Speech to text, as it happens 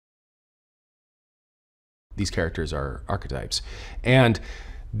These characters are archetypes, and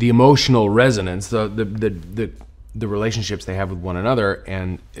the emotional resonance, the relationships they have with one another,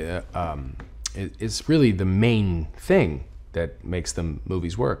 and it's really the main thing that makes the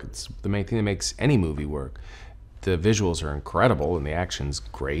movies work. It's the main thing that makes any movie work. The visuals are incredible and the action's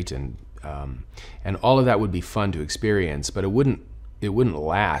great, and all of that would be fun to experience, but it wouldn't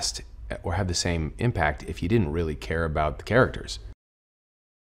last or have the same impact if you didn't really care about the characters.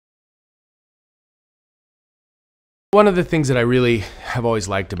 One of the things that I really have always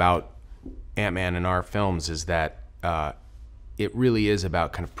liked about Ant-Man and our films is that it really is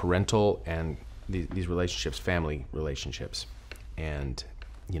about kind of parental and these relationships, family relationships. And,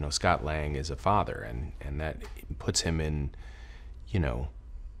 you know, Scott Lang is a father, and that puts him in, you know,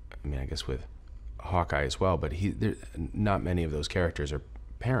 I mean, I guess with Hawkeye as well, but not many of those characters are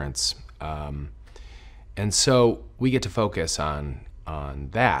parents. And so we get to focus on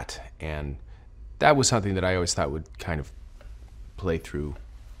that, and that was something that I always thought would kind of play through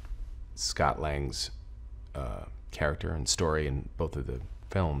Scott Lang's character and story in both of the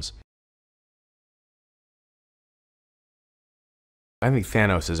films. I think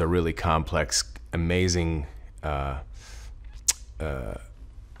Thanos is a really complex, amazing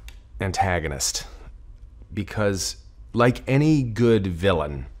antagonist, because like any good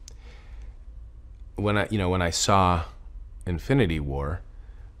villain, when I saw Infinity War,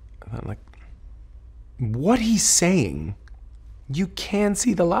 I'm like, what he's saying, you can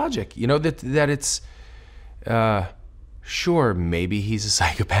see the logic. You know, that it's, sure, maybe he's a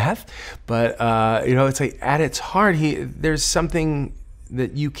psychopath, but you know, it's like at its heart, there's something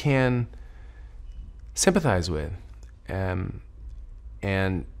that you can sympathize with. And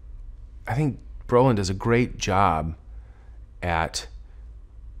I think Brolin does a great job at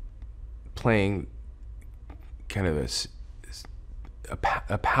playing kind of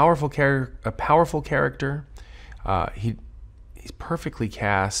a powerful character. He's perfectly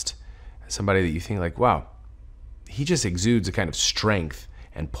cast as somebody that you think like, wow, he just exudes a kind of strength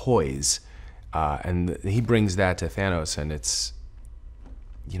and poise, and he brings that to Thanos. And it's,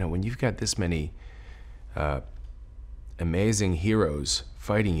 you know, when you've got this many amazing heroes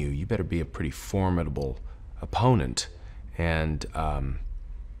fighting you, you better be a pretty formidable opponent, and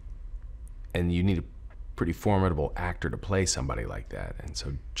you need a pretty formidable actor to play somebody like that. And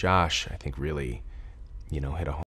so Josh, I think, really, you know, hit a home